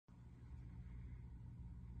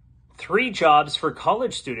3 jobs for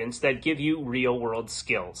college students that give you real-world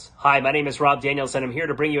skills. Hi, my name is Rob Daniels, and I'm here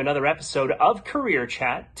to bring you another episode of Career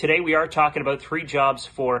Chat. Today we are talking about 3 jobs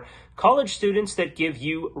for college students that give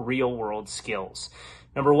you real-world skills.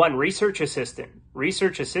 Number 1, research assistant.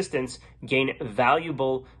 Research assistants gain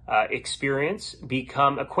valuable experience,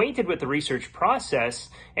 become acquainted with the research process,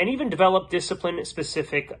 and even develop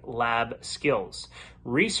discipline-specific lab skills.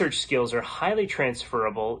 Research skills are highly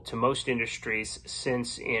transferable to most industries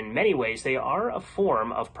since in many ways they are a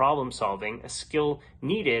form of problem solving, a skill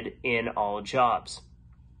needed in all jobs.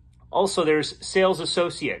 Also, there's sales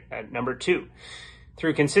associate at number 2.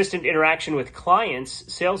 Through consistent interaction with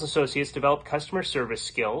clients, sales associates develop customer service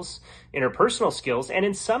skills, interpersonal skills, and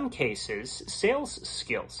in some cases, sales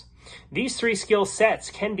skills. These 3 skill sets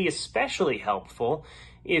can be especially helpful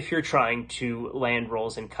if you're trying to land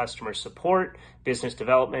roles in customer support, business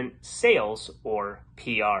development, sales, or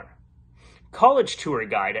PR. College tour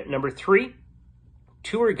guide at number 3.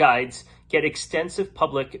 Tour guides get extensive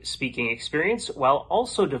public speaking experience while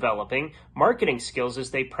also developing marketing skills as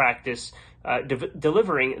they practice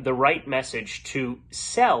delivering the right message to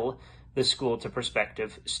sell the school to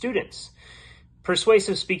prospective students.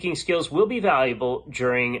 Persuasive speaking skills will be valuable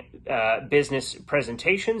during business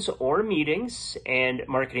presentations or meetings, and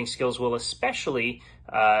marketing skills will especially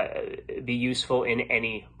be useful in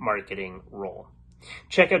any marketing role.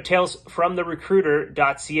 Check out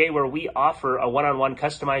talesfromtherecruiter.ca, where we offer a one-on-one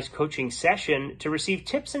customized coaching session to receive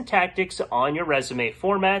tips and tactics on your resume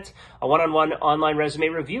format, a one-on-one online resume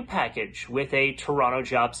review package with a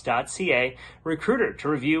torontojobs.ca recruiter to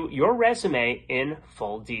review your resume in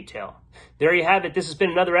full detail. There you have it. This has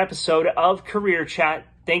been another episode of Career Chat.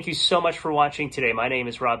 Thank you so much for watching today. My name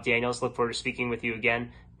is Rob Daniels. Look forward to speaking with you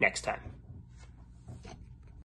again next time.